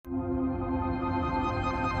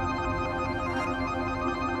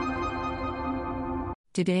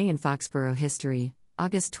Today in Foxborough history,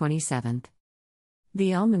 August 27th.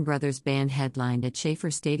 The Allman Brothers Band headlined at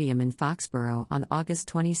Schaefer Stadium in Foxborough on August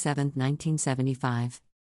 27, 1975.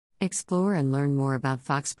 Explore and learn more about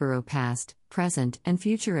Foxborough past, present, and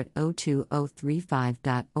future at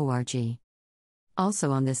 02035.org.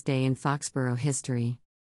 Also on this day in Foxborough history.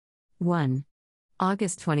 1.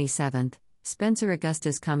 August 27th, Spencer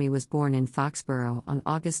Augustus Cummy was born in Foxborough on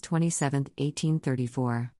August 27,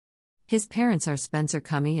 1834. His parents are Spencer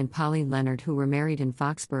Cummy and Polly Leonard, who were married in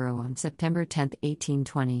Foxborough on September 10,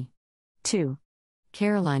 1820. 2.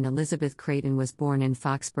 Caroline Elizabeth Creighton was born in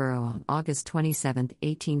Foxborough on August 27,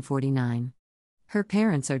 1849. Her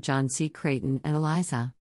parents are John C. Creighton and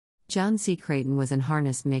Eliza. John C. Creighton was an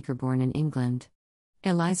harness maker born in England.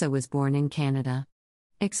 Eliza was born in Canada.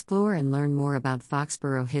 Explore and learn more about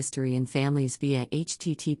Foxborough history and families via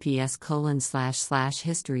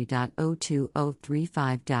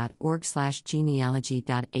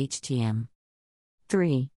https://history.02035.org/genealogy.htm.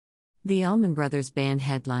 3. The Allman Brothers Band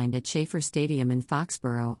headlined at Schaefer Stadium in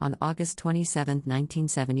Foxborough on August 27,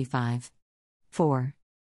 1975. 4.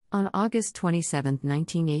 On August 27,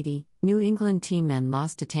 1980, New England team men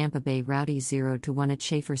lost to Tampa Bay Rowdies 0-1 at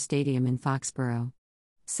Schaefer Stadium in Foxborough.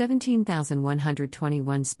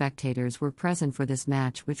 17,121 spectators were present for this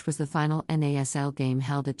match, which was the final NASL game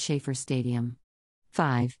held at Schaefer Stadium.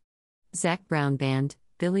 5. Zac Brown Band,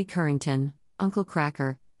 Billy Currington, Uncle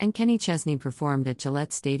Kracker, and Kenny Chesney performed at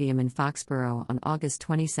Gillette Stadium in Foxborough on August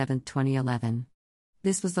 27, 2011.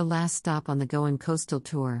 This was the last stop on the Goin' Coastal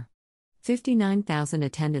Tour. 59,000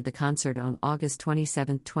 attended the concert on August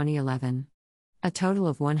 27, 2011. A total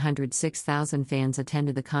of 106,000 fans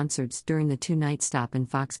attended the concerts during the two-night stop in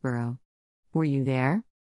Foxborough. Were you there?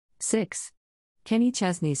 6. Kenny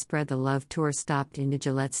Chesney's Spread the Love tour stopped into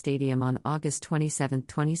Gillette Stadium on August 27,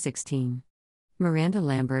 2016. Miranda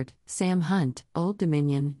Lambert, Sam Hunt, Old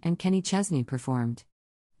Dominion, and Kenny Chesney performed.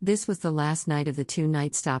 This was the last night of the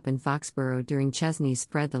two-night stop in Foxborough during Chesney's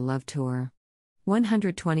Spread the Love tour.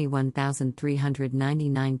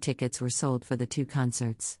 121,399 tickets were sold for the two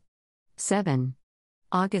concerts. 7.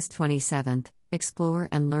 August 27th, explore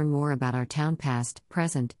and learn more about our town past,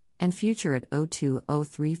 present, and future at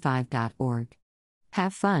 02035.org.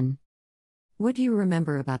 Have fun! What do you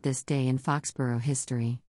remember about this day in Foxborough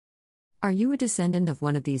history? Are you a descendant of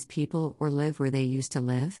one of these people or live where they used to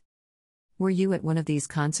live? Were you at one of these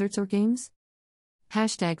concerts or games?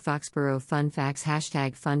 #Foxborough Fun Facts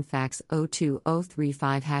 #Fun Facts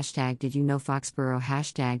 02035 #Did you know Foxborough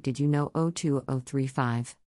 #Did you know 02035